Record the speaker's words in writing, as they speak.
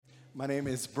My name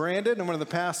is Brandon. I'm one of the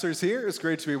pastors here. It's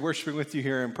great to be worshiping with you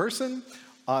here in person,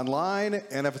 online,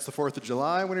 and if it's the 4th of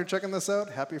July when you're checking this out,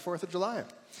 happy 4th of July.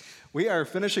 We are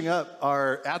finishing up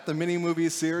our At the Mini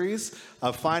Movies series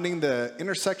of finding the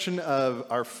intersection of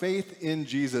our faith in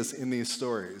Jesus in these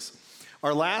stories.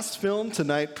 Our last film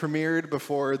tonight premiered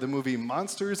before the movie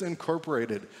Monsters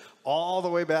Incorporated, all the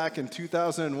way back in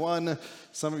 2001.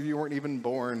 Some of you weren't even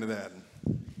born then.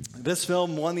 This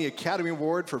film won the Academy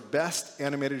Award for Best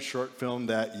Animated Short Film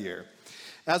that year.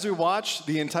 As we watch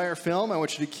the entire film, I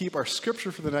want you to keep our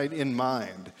scripture for the night in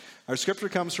mind. Our scripture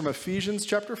comes from Ephesians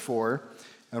chapter 4,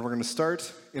 and we're going to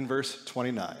start in verse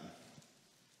 29.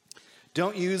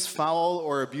 Don't use foul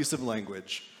or abusive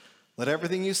language. Let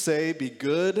everything you say be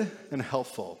good and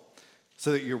helpful,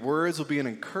 so that your words will be an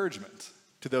encouragement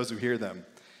to those who hear them.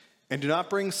 And do not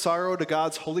bring sorrow to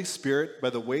God's Holy Spirit by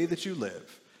the way that you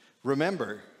live.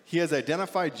 Remember, He has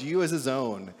identified you as His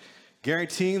own,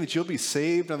 guaranteeing that you'll be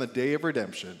saved on the day of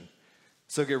redemption.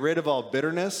 So get rid of all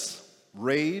bitterness,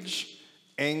 rage,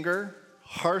 anger,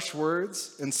 harsh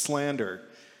words, and slander,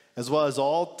 as well as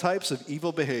all types of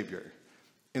evil behavior.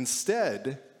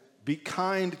 Instead, be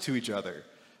kind to each other,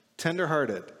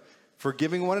 tender-hearted,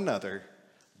 forgiving one another,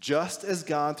 just as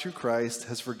God through Christ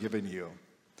has forgiven you.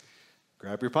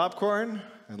 Grab your popcorn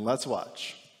and let's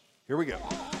watch. Here we go.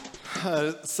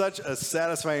 Such a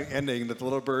satisfying ending that the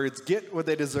little birds get what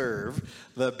they deserve.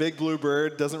 The big blue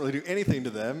bird doesn't really do anything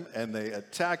to them, and they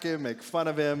attack him, make fun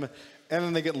of him, and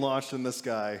then they get launched in the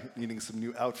sky needing some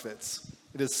new outfits.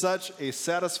 It is such a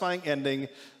satisfying ending,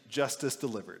 justice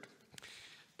delivered.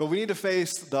 But we need to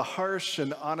face the harsh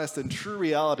and honest and true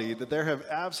reality that there have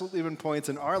absolutely been points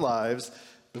in our lives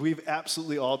that we've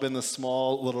absolutely all been the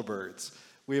small little birds.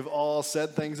 We have all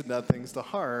said things and done things to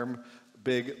harm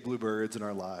big blue birds in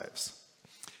our lives.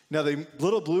 Now, the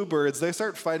little blue birds, they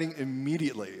start fighting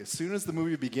immediately. As soon as the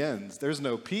movie begins, there's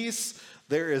no peace,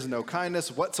 there is no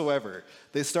kindness whatsoever.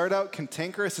 They start out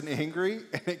cantankerous and angry,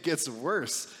 and it gets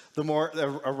worse the more they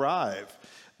arrive.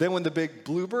 Then when the big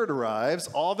blue bird arrives,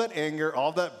 all that anger,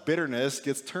 all that bitterness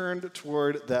gets turned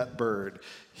toward that bird.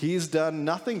 He's done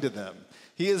nothing to them.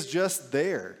 He is just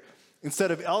there.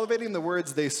 Instead of elevating the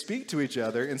words they speak to each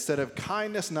other, instead of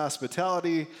kindness and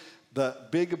hospitality, the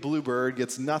big blue bird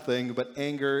gets nothing but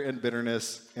anger and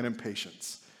bitterness and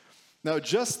impatience. Now,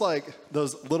 just like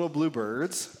those little blue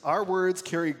birds, our words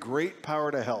carry great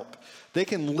power to help. They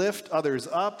can lift others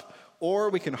up, or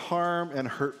we can harm and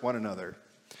hurt one another.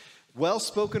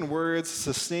 Well-spoken words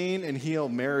sustain and heal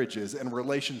marriages and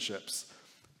relationships.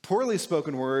 Poorly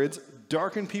spoken words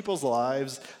darken people's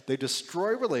lives. They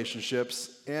destroy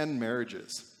relationships and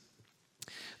marriages.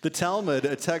 The Talmud,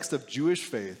 a text of Jewish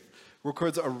faith,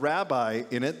 records a rabbi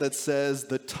in it that says,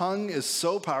 the tongue is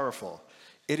so powerful,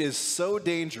 it is so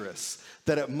dangerous,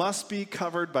 that it must be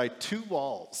covered by two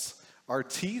walls, our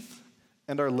teeth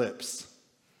and our lips.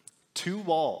 Two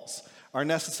walls are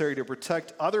necessary to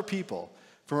protect other people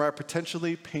from our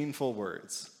potentially painful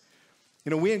words.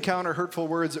 You know, we encounter hurtful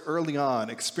words early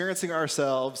on, experiencing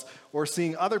ourselves or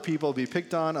seeing other people be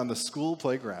picked on the school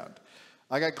playground.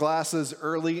 I got glasses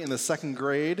early in the 2nd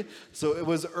grade, so it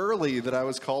was early that I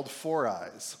was called Four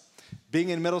Eyes. Being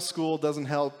in middle school doesn't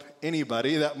help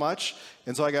anybody that much,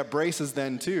 and so I got braces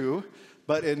then too.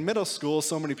 But in middle school,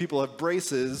 so many people have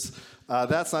braces.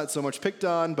 That's not so much picked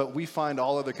on, but we find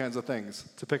all other kinds of things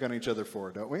to pick on each other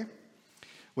for, don't we?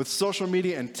 With social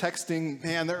media and texting,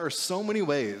 man, there are so many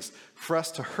ways for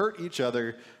us to hurt each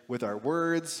other with our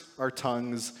words, our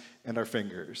tongues, and our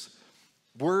fingers.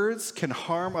 Words can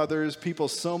harm people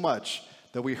so much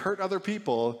that we hurt other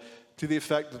people to the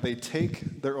effect that they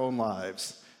take their own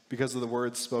lives because of the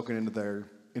words spoken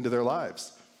into their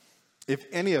lives. If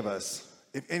any of us,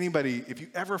 if anybody, if you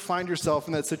ever find yourself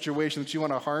in that situation that you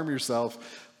want to harm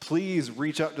yourself, please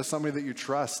reach out to somebody that you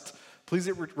trust. Please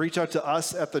reach out to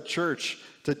us at the church,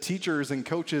 to teachers and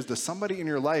coaches, to somebody in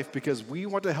your life, because we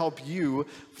want to help you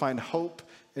find hope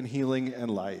and healing and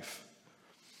life.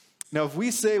 Now, if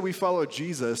we say we follow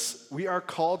Jesus, we are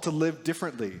called to live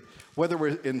differently. Whether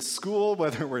we're in school,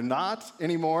 whether we're not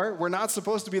anymore, we're not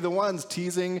supposed to be the ones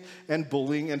teasing and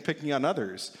bullying and picking on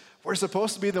others. We're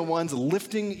supposed to be the ones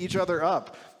lifting each other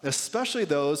up, especially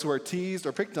those who are teased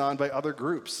or picked on by other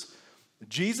groups.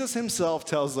 Jesus himself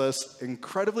tells us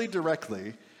incredibly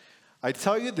directly, I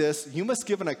tell you this, you must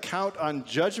give an account on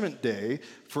Judgment Day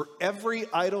for every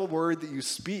idle word that you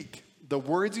speak. The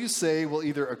words you say will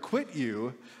either acquit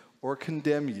you or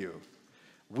condemn you.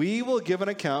 We will give an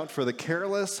account for the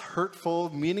careless, hurtful,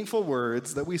 meaningful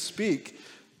words that we speak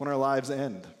when our lives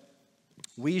end.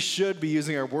 We should be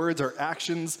using our words, our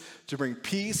actions, to bring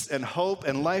peace and hope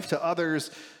and life to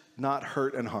others, not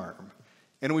hurt and harm.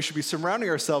 And we should be surrounding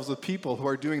ourselves with people who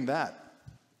are doing that,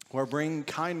 who are bringing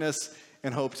kindness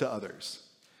and hope to others.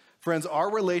 Friends,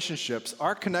 our relationships,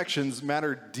 our connections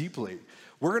matter deeply.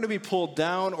 We're going to be pulled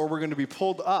down or we're going to be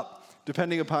pulled up,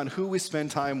 depending upon who we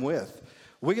spend time with.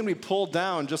 We can be pulled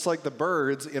down just like the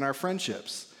birds in our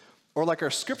friendships. Or like our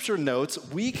scripture notes,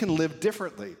 we can live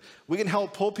differently. We can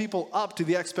help pull people up to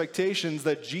the expectations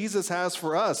that Jesus has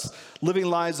for us, living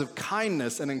lives of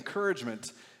kindness and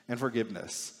encouragement and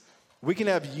forgiveness. We can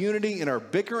have unity in our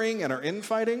bickering and our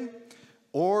infighting,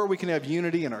 or we can have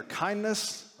unity in our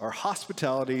kindness, our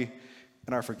hospitality,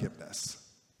 and our forgiveness.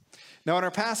 Now, in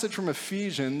our passage from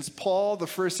Ephesians, Paul, the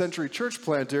first century church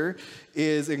planter,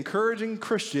 is encouraging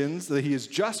Christians that he has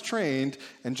just trained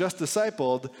and just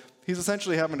discipled. He's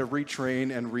essentially having to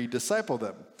retrain and redisciple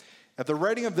them. At the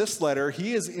writing of this letter,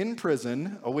 he is in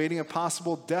prison awaiting a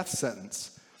possible death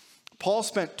sentence. Paul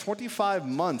spent 25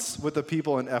 months with the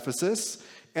people in Ephesus,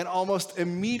 and almost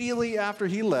immediately after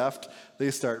he left, they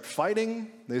start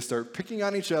fighting, they start picking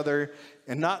on each other,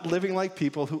 and not living like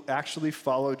people who actually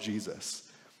follow Jesus.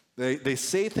 They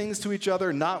say things to each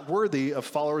other not worthy of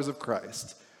followers of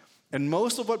Christ. And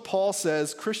most of what Paul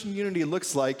says Christian unity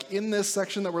looks like in this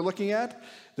section that we're looking at,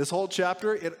 this whole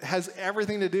chapter, it has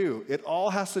everything to do. It all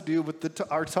has to do with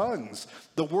our tongues,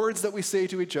 the words that we say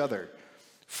to each other.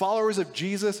 Followers of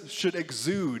Jesus should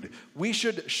exude. We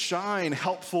should shine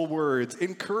helpful words,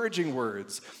 encouraging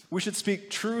words. We should speak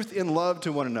truth in love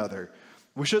to one another.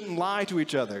 We shouldn't lie to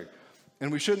each other.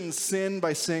 And we shouldn't sin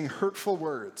by saying hurtful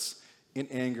words in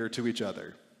anger to each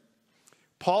other.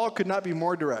 Paul could not be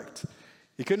more direct.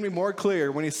 He couldn't be more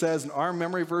clear when he says in our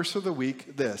memory verse of the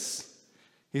week this.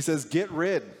 He says, get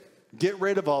rid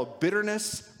of all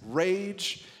bitterness,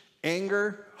 rage,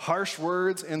 anger, harsh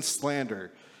words, and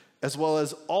slander, as well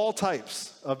as all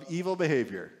types of evil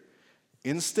behavior.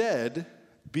 Instead,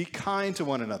 be kind to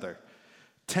one another,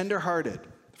 tenderhearted,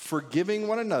 forgiving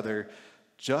one another,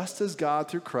 just as God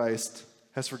through Christ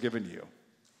has forgiven you.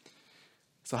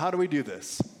 So how do we do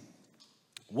this?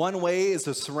 One way is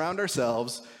to surround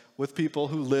ourselves with people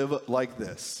who live like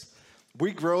this.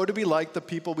 We grow to be like the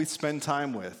people we spend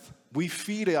time with. We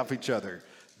feed off each other,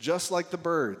 just like the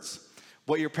birds.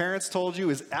 What your parents told you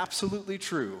is absolutely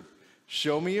true.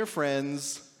 Show me your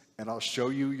friends, and I'll show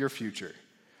you your future.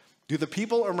 Do the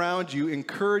people around you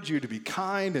encourage you to be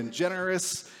kind and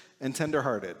generous and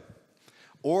tenderhearted?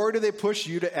 Or do they push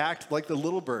you to act like the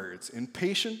little birds,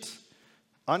 impatient,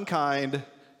 unkind,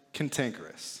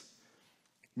 cantankerous?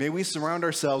 May we surround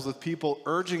ourselves with people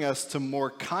urging us to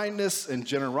more kindness and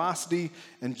generosity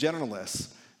and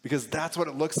gentleness, because that's what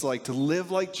it looks like to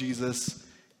live like Jesus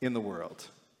in the world.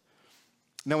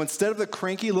 Now, instead of the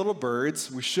cranky little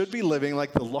birds, we should be living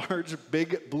like the large,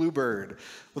 big blue bird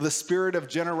with a spirit of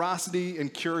generosity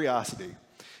and curiosity.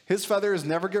 His feathers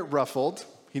never get ruffled.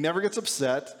 He never gets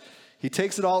upset. He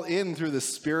takes it all in through the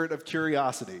spirit of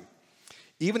curiosity.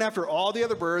 Even after all the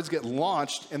other birds get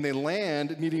launched and they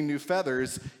land needing new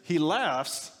feathers, he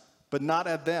laughs, but not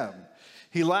at them.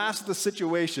 He laughs at the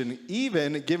situation,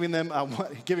 even giving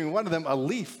one of them a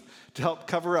leaf to help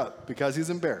cover up because he's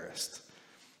embarrassed.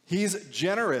 He's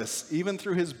generous even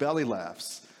through his belly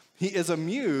laughs. He is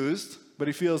amused, but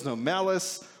he feels no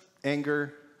malice,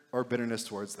 anger, or bitterness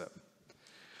towards them.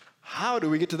 How do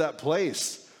we get to that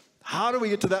place? How do we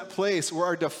get to that place where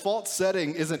our default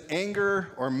setting isn't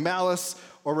anger or malice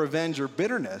or revenge or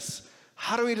bitterness?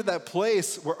 How do we get to that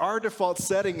place where our default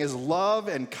setting is love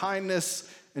and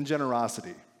kindness and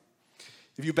generosity?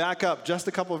 If you back up just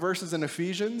a couple of verses in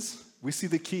Ephesians, we see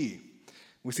the key.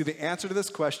 We see the answer to this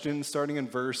question starting in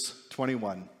verse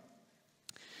 21.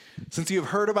 Since you have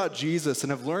heard about Jesus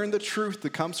and have learned the truth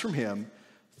that comes from him,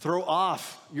 throw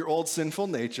off your old sinful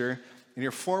nature and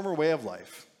your former way of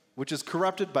life, which is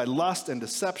corrupted by lust and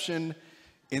deception.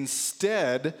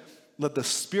 Instead, let the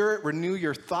Spirit renew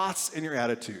your thoughts and your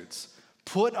attitudes.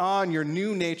 Put on your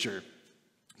new nature,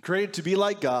 created to be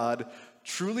like God,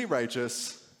 truly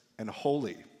righteous and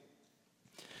holy.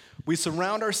 We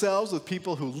surround ourselves with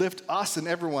people who lift us and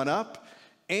everyone up,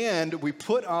 and we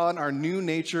put on our new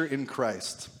nature in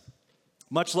Christ.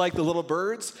 Much like the little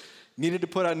birds needed to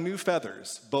put on new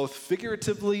feathers, both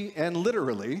figuratively and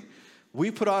literally,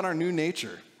 we put on our new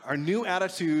nature, our new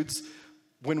attitudes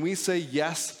when we say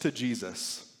yes to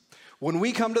Jesus. When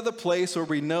we come to the place where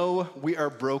we know we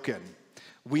are broken,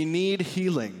 we need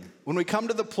healing. When we come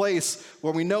to the place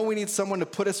where we know we need someone to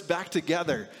put us back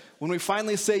together, when we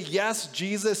finally say, yes,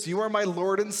 Jesus, you are my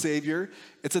Lord and Savior,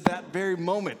 it's at that very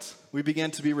moment we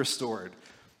begin to be restored.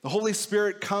 The Holy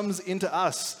Spirit comes into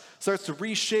us, starts to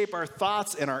reshape our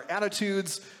thoughts and our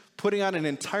attitudes, putting on an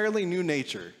entirely new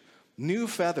nature. new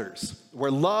feathers,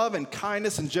 where love and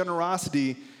kindness and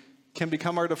generosity can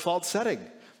become our default setting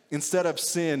instead of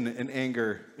sin and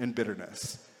anger and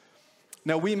bitterness.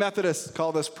 Now, we Methodists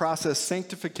call this process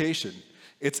sanctification.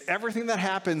 It's everything that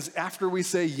happens after we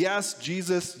say, yes,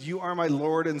 Jesus, you are my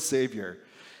Lord and Savior.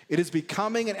 It is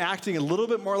becoming and acting a little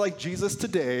bit more like Jesus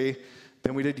today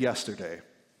than we did yesterday.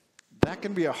 That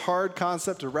can be a hard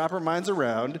concept to wrap our minds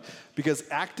around because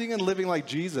acting and living like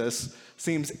Jesus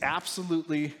seems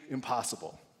absolutely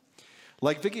impossible.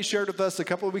 Like Vicki shared with us a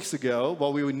couple of weeks ago,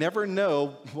 we're never going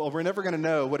to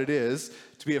know what it is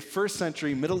to be a first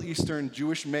century Middle Eastern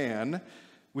Jewish man,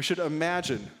 we should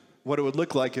imagine what it would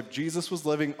look like if Jesus was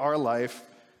living our life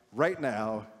right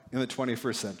now in the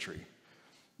 21st century.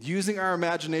 Using our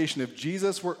imagination, if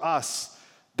Jesus were us,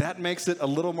 that makes it a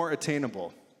little more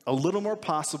attainable, a little more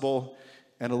possible,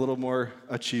 and a little more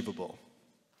achievable.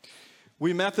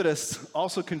 We Methodists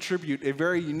also contribute a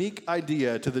very unique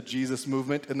idea to the Jesus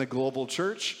movement in the global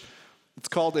church. It's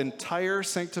called entire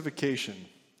sanctification.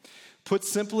 Put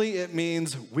simply, it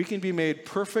means we can be made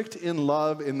perfect in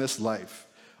love in this life.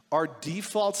 Our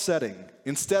default setting,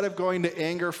 instead of going to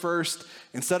anger first,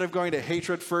 instead of going to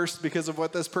hatred first because of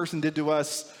what this person did to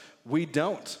us, we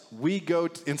don't. We go,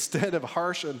 instead of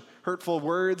harsh and hurtful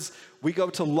words, we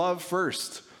go to love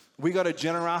first. We go to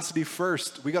generosity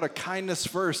first. We go to kindness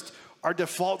first. Our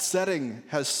default setting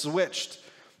has switched.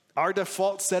 Our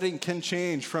default setting can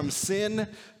change from sin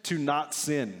to not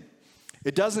sin.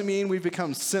 It doesn't mean we've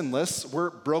become sinless. We're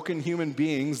broken human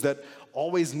beings that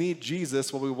always need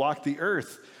Jesus while we walk the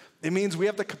earth. It means we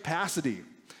have the capacity,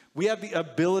 we have the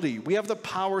ability, we have the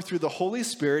power through the Holy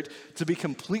Spirit to be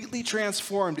completely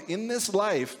transformed in this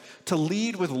life, to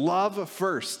lead with love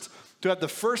first, to have the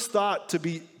first thought to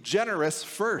be generous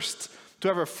first, to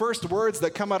have our first words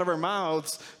that come out of our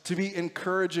mouths to be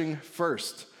encouraging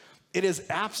first. It is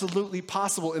absolutely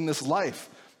possible in this life.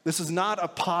 This is not a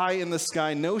pie in the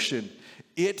sky notion.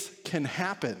 It can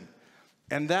happen.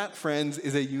 And that, friends,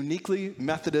 is a uniquely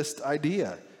Methodist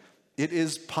idea. It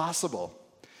is possible.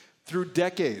 Through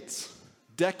decades,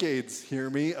 hear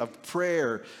me, of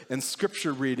prayer and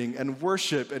scripture reading and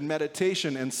worship and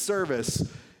meditation and service,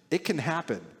 it can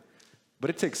happen. But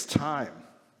it takes time.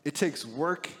 It takes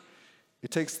work.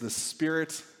 It takes the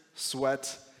spirit,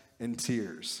 sweat, and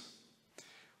tears.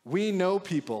 We know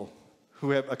people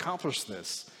who have accomplished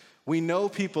this. We know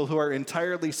people who are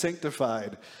entirely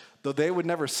sanctified. Though they would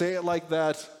never say it like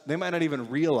that, they might not even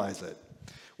realize it.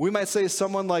 We might say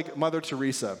someone like Mother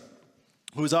Teresa,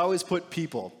 who's always put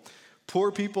people,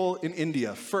 poor people in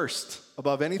India, first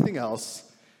above anything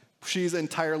else. She's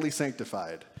entirely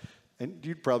sanctified. And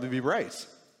you'd probably be right.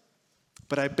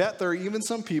 But I bet there are even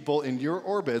some people in your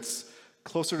orbits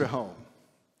closer to home.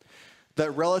 That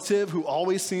relative who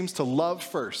always seems to love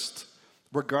first,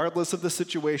 regardless of the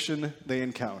situation they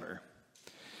encounter.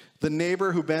 The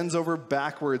neighbor who bends over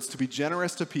backwards to be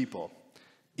generous to people,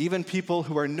 even people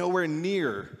who are nowhere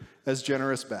near as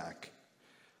generous back.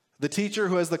 The teacher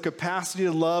who has the capacity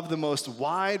to love the most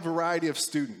wide variety of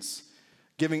students,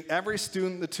 giving every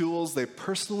student the tools they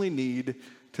personally need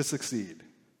to succeed.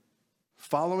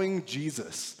 Following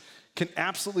Jesus can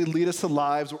absolutely lead us to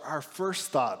lives where our first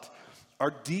thought,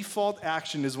 our default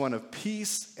action is one of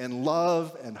peace and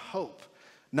love and hope,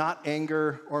 not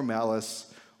anger or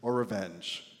malice or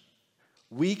revenge.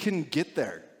 We can get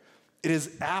there. It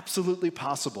is absolutely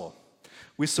possible.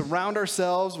 We surround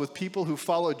ourselves with people who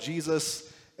follow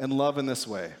Jesus and love in this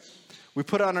way. We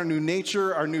put on our new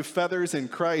nature, our new feathers in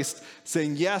Christ,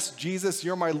 saying, yes, Jesus,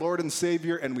 you're my Lord and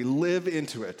Savior, and we live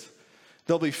into it.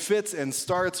 There'll be fits and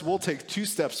starts. We'll take 2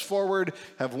 steps forward,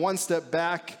 have 1 step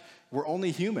back. We're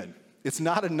only human. It's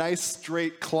not a nice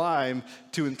straight climb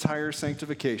to entire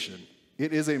sanctification.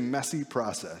 It is a messy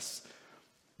process.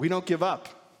 We don't give up.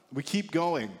 We keep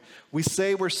going. We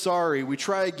say we're sorry. We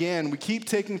try again. We keep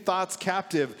taking thoughts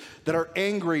captive that are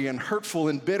angry and hurtful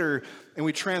and bitter, and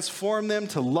we transform them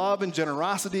to love and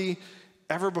generosity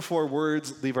ever before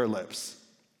words leave our lips.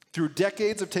 Through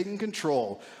decades of taking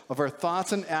control of our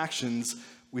thoughts and actions,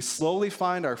 we slowly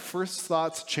find our first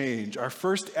thoughts change, our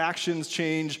first actions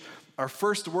change, our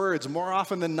first words, more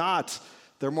often than not,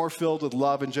 they're more filled with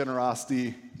love and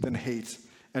generosity than hate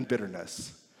and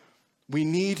bitterness. We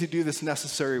need to do this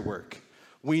necessary work.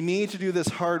 We need to do this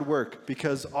hard work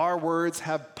because our words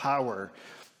have power.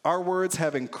 Our words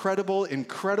have incredible,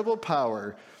 incredible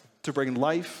power to bring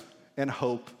life and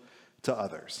hope to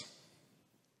others.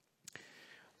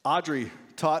 Audrey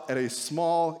taught at a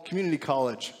small community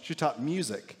college. She taught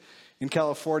music in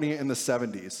California in the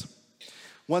 70s.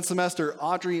 One semester,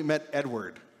 Audrey met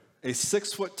Edward, a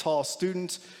 6-foot-tall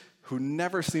student who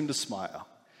never seemed to smile.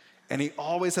 and he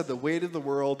always had the weight of the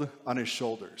world on his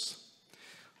shoulders.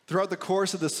 Throughout the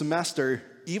course of the semester,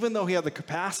 even though he had the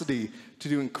capacity to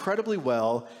do incredibly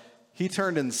well, he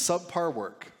turned in subpar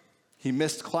work. He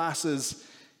missed classes,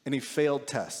 and he failed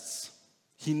tests.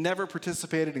 He never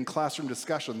participated in classroom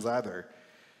discussions either.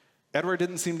 Edward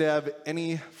didn't seem to have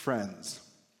any friends.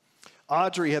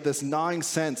 Audrey had this gnawing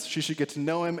sense she should get to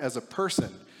know him as a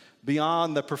person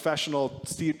beyond the professional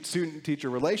student-teacher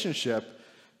relationship,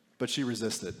 but she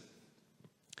resisted.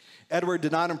 Edward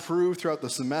did not improve throughout the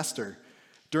semester.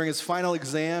 During his final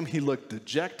exam, he looked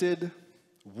dejected,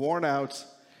 worn out,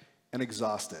 and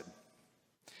exhausted.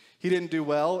 He didn't do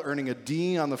well, earning a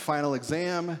D on the final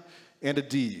exam and a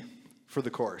D for the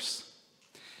course.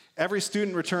 Every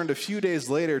student returned a few days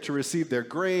later to receive their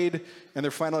grade and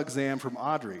their final exam from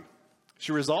Audrey.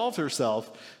 She resolved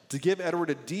herself to give Edward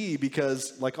a D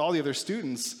because, like all the other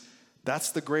students,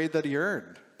 that's the grade that he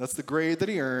earned. That's the grade that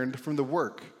he earned from the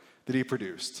work that he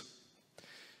produced.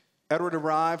 Edward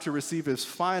arrived to receive his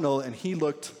final, and he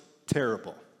looked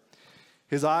terrible.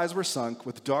 His eyes were sunk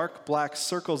with dark black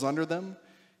circles under them,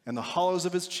 and the hollows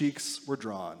of his cheeks were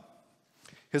drawn.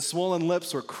 His swollen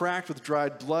lips were cracked with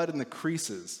dried blood in the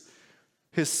creases.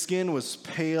 His skin was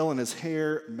pale and his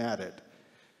hair matted.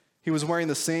 He was wearing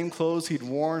the same clothes he'd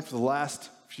worn for the last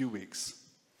few weeks.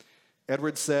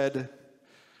 Edward said,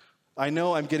 "I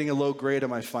know I'm getting a low grade on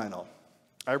my final.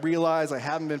 I realize I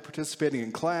haven't been participating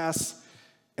in class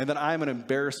and that I'm an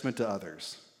embarrassment to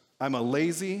others. I'm a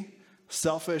lazy,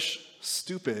 selfish,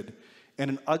 stupid, and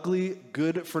an ugly,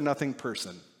 good-for-nothing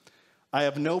person. I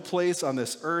have no place on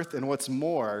this earth, and what's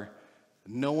more,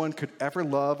 no one could ever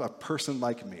love a person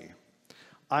like me.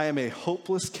 I am a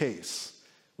hopeless case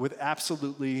with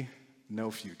absolutely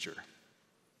no future."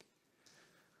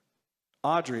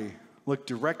 Audrey looked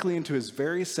directly into his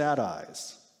very sad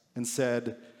eyes and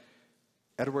said,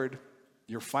 "Edward,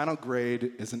 your final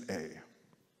grade is an A."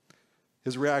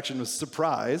 His reaction was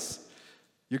surprise.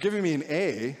 "You're giving me an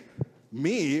A?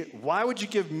 Me? Why would you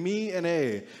give me an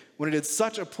A when I did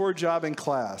such a poor job in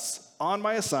class, on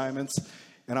my assignments,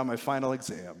 and on my final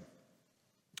exam?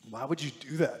 Why would you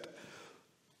do that?"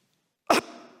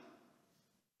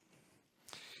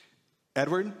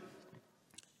 "Edward,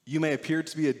 you may appear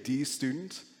to be a D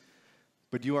student,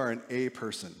 but you are an A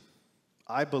person.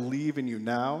 I believe in you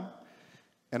now,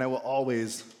 and I will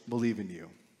always believe in you.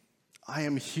 I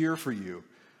am here for you.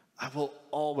 I will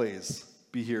always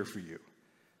be here for you.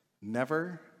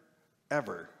 Never,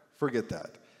 ever forget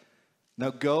that.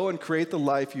 Now go and create the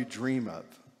life you dream of.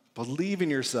 Believe in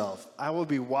yourself. I will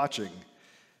be watching.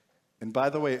 And by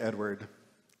the way, Edward,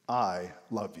 I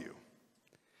love you."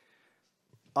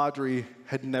 Audrey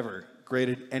had never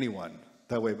graded anyone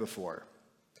that way before.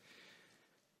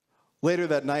 Later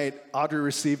that night, Audrey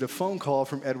received a phone call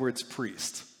from Edward's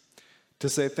priest to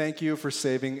say thank you for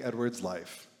saving Edward's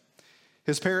life.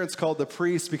 His parents called the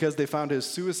priest because they found his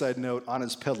suicide note on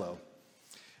his pillow.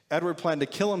 Edward planned to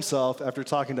kill himself after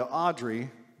talking to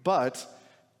Audrey, but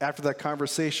after that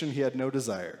conversation, he had no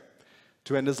desire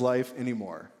to end his life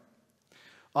anymore.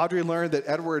 Audrey learned that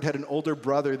Edward had an older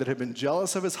brother that had been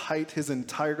jealous of his height his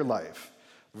entire life,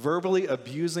 verbally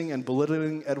abusing and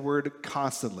belittling Edward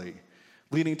constantly,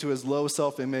 leading to his low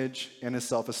self-image and his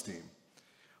self-esteem.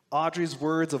 Audrey's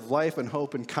words of life and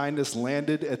hope and kindness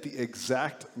landed at the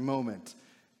exact moment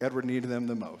Edward needed them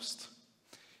the most.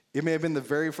 It may have been the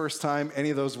very first time any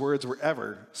of those words were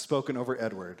ever spoken over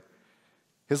Edward.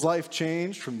 His life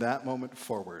changed from that moment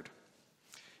forward.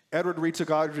 Edward retook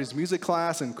Audrey's music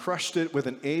class and crushed it with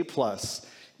an A+,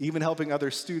 even helping other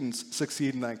students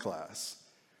succeed in that class.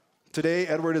 Today,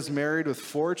 Edward is married with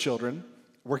 4 children,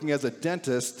 working as a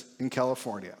dentist in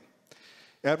California.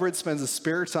 Edward spends his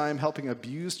spare time helping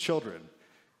abused children,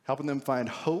 helping them find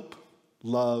hope,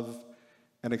 love,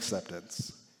 and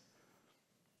acceptance.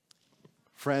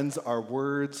 Friends, our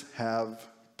words have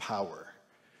power.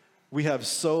 We have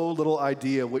so little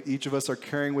idea what each of us are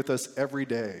carrying with us every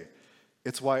day.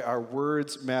 It's why our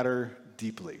words matter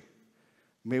deeply.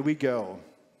 May we go,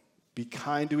 be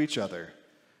kind to each other,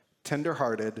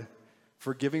 tender-hearted,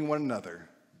 forgiving one another,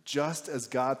 just as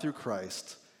God through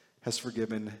Christ has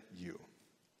forgiven you.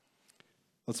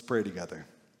 Let's pray together.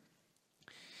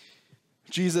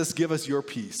 Jesus, give us your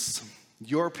peace,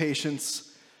 your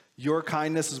patience, your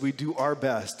kindness as we do our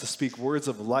best to speak words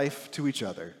of life to each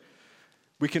other.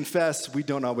 We confess we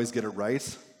don't always get it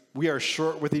right. We are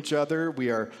short with each other, we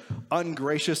are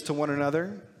ungracious to one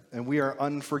another, and we are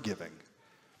unforgiving.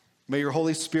 May your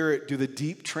Holy Spirit do the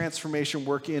deep transformation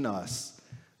work in us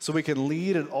so we can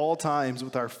lead at all times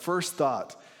with our first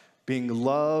thought being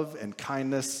love and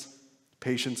kindness,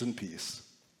 patience and peace.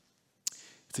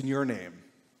 It's in your name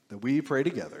that we pray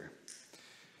together.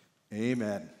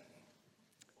 Amen.